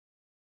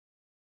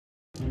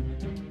My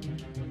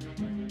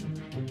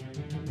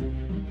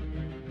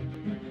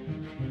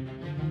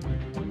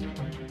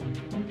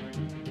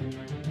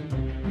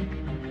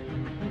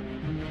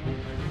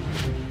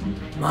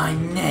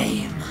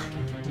name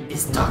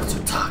is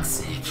Dr.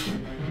 Toxic.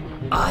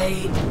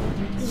 I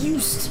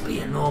used to be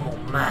a normal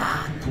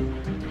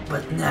man,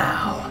 but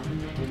now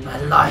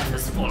my life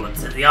has fallen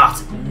to the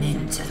art of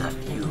ninja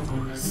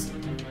fuse.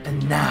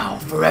 And now,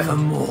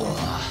 forevermore,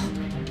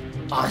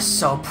 I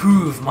shall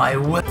prove my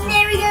worth.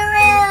 Merry-go-round!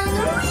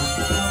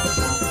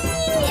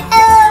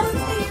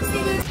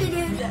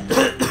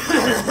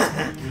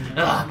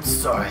 I'm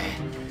sorry.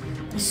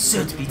 I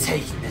should be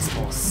taking this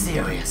more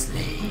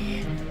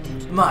seriously.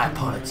 My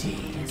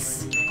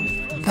apologies.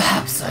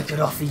 Perhaps I could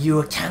offer you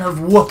a can of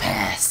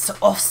whoop-ass to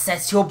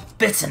offset your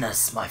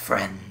bitterness, my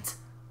friend.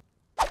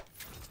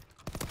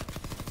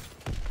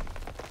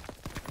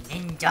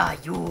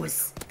 Ninja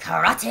use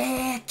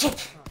karate kick.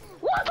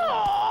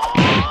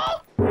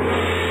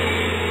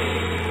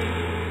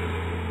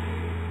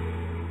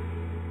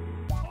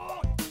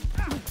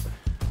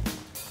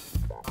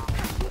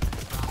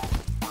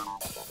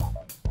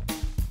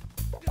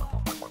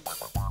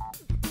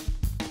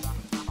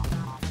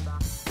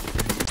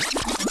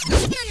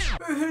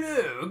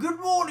 Hello, good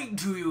morning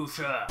to you,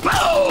 sir.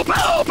 Boom,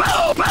 boom,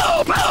 boom,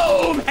 boom,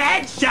 boom!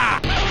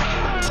 Headshot!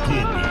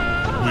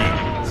 Scorpion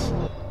wins.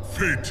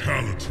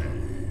 Fatality.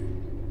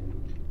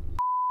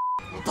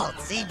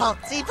 Botsy,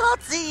 botsy,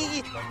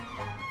 botsy!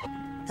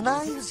 Can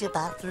I use your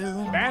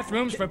bathroom?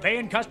 Bathrooms for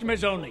paying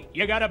customers only.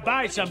 You gotta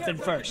buy something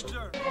first.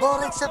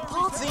 Well, it's a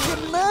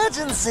botsy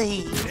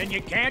emergency! Then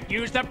you can't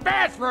use the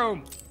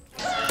bathroom!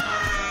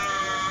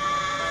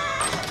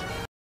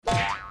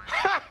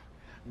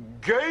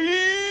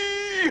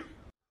 Gay!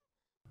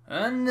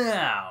 And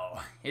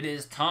now, it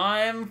is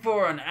time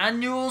for an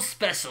annual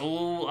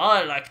special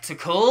I like to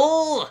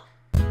call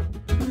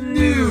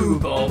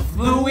Noob of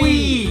the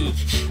Week!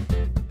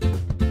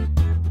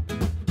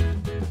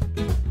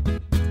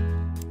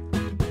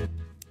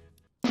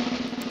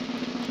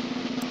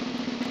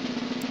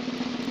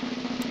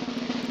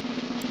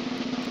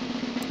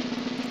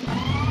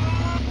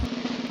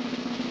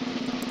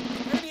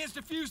 Enemy has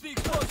defused the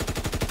explosive!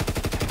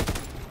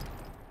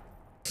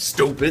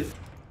 Stupid.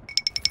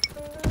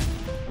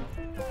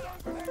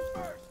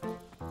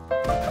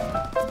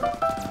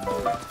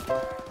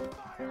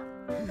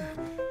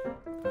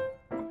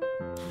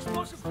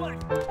 Explosive flight!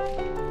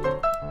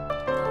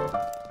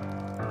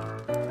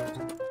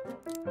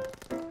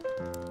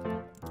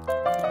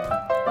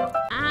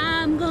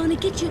 I'm gonna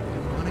get you.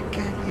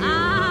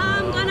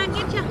 I'm gonna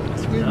get you.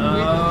 No,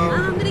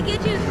 I'm gonna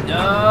get you.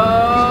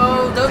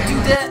 no, don't do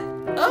that!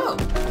 Oh!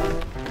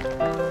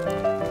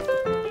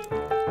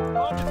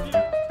 On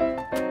defuse!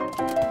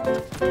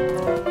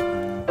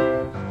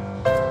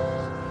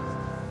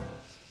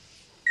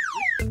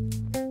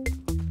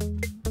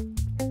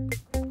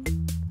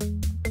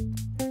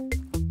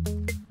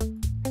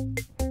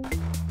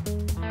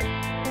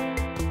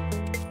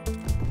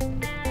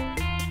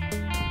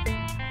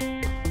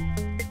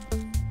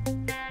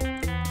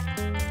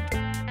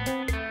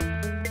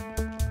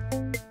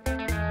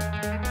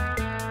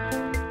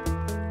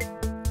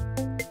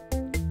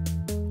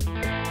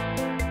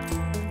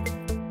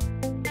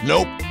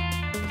 Nope.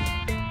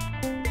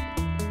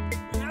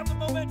 We have the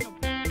momentum!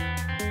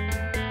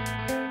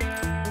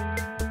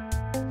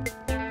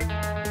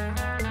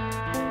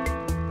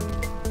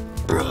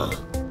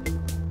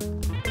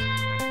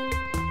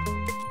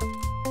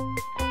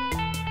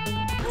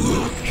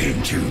 Look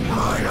into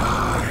my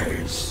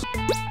eyes.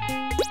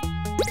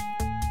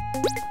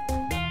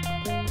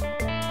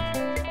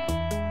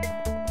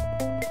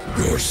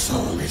 Your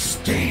soul is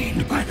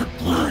stained by the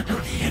blood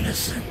of the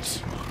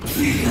innocent.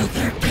 Feel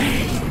their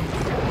pain.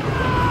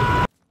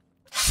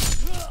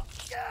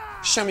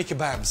 Shami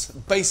kebabs,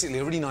 basically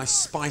a really nice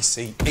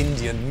spicy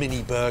Indian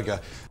mini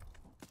burger.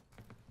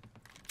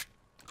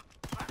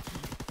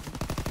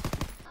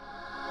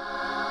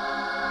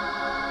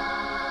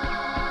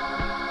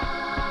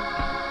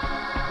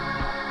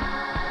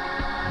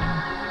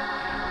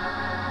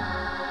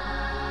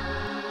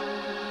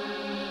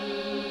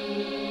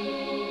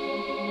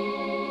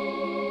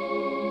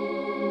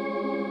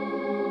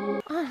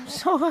 I'm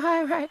so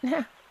high right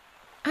now.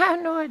 I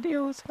have no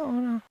idea what's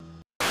going on.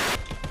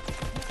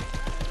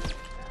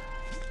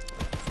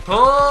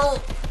 Pull!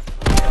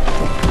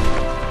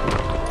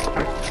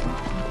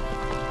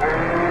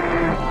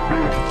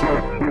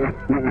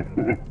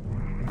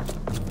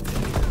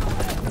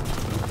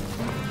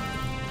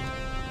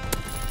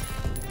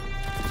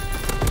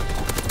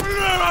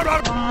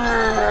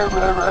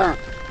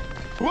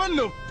 What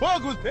the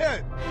fuck was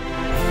that?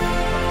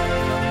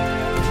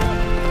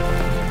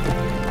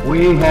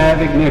 We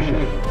have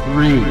ignition.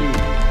 3,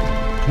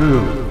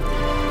 2,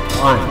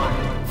 1.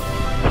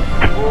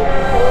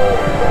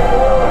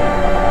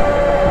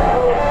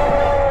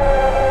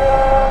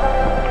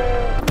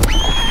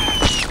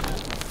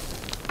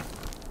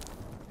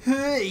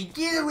 Hey,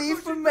 get away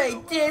from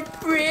my dead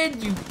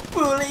friend, you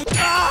bully!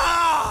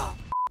 Ah!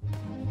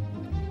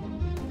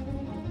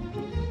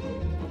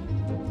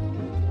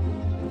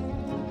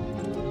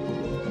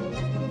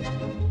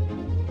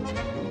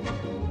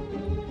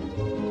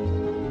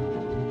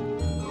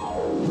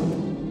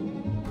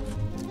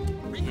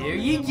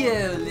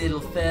 go, little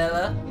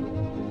fella.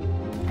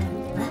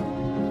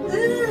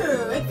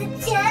 Ooh, it's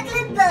a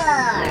chocolate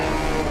bar.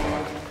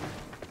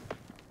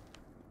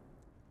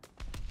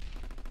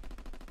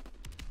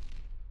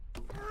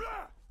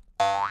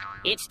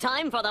 It's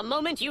time for the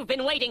moment you've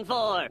been waiting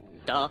for.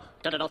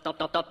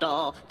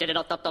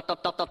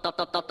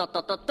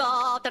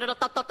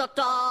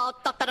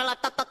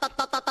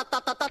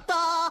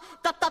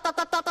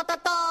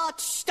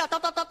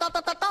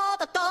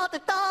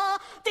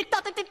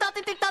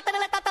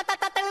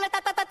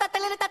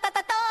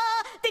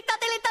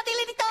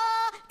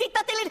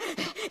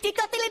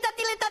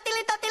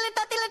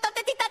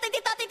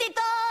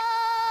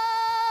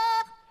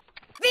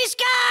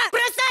 Visca!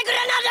 Presa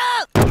Granado!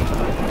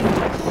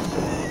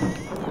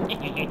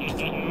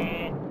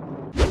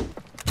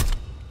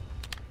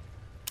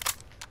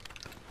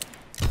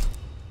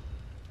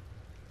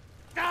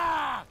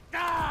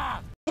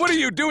 What are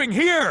you doing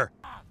here?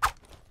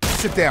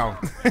 Sit down.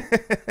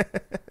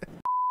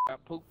 I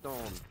pooped on.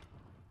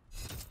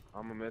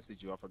 I'm gonna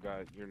message you. I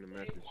forgot you're in the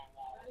message.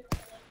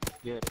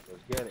 Get it.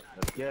 Let's get it.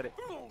 Let's get it.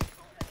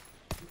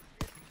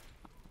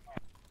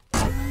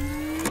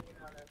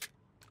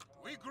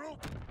 We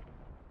group.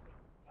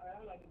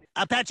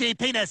 Apache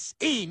penis.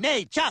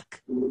 Nay,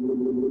 Chuck.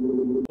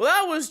 Well,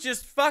 that was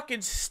just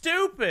fucking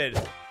stupid.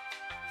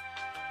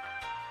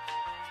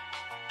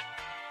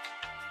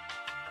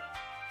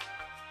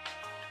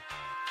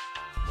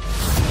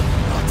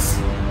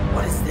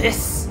 What is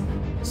this?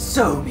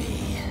 Sobe.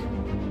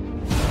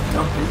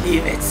 Don't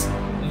believe it.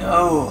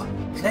 No.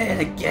 Play it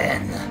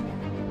again.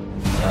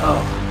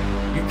 No.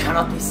 You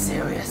cannot be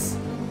serious.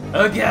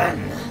 Again.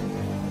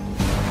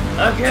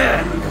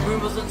 Again.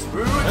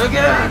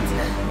 Again.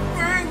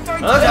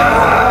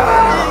 Again.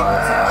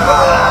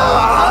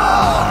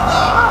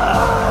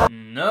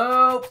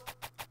 Nope.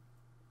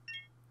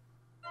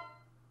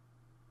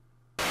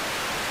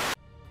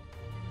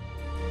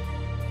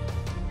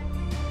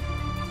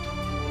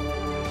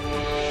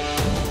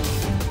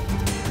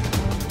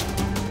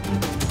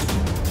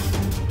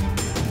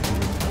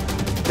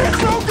 It's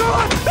so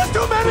good! There's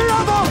too many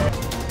of them!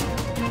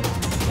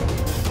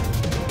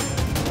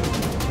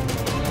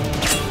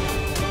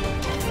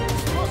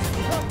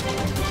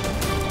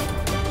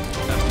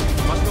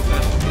 Must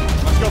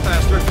go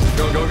faster.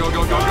 Go, go, go,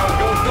 go, go, go,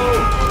 go, go!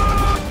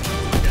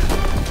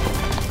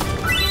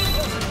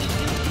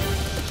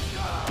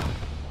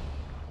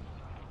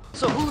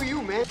 So who are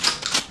you, man?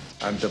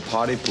 I'm the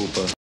party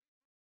pooper.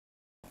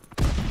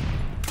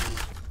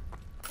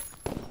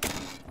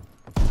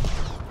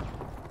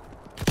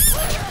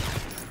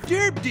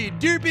 Derpy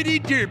derpity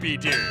derpy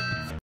derp.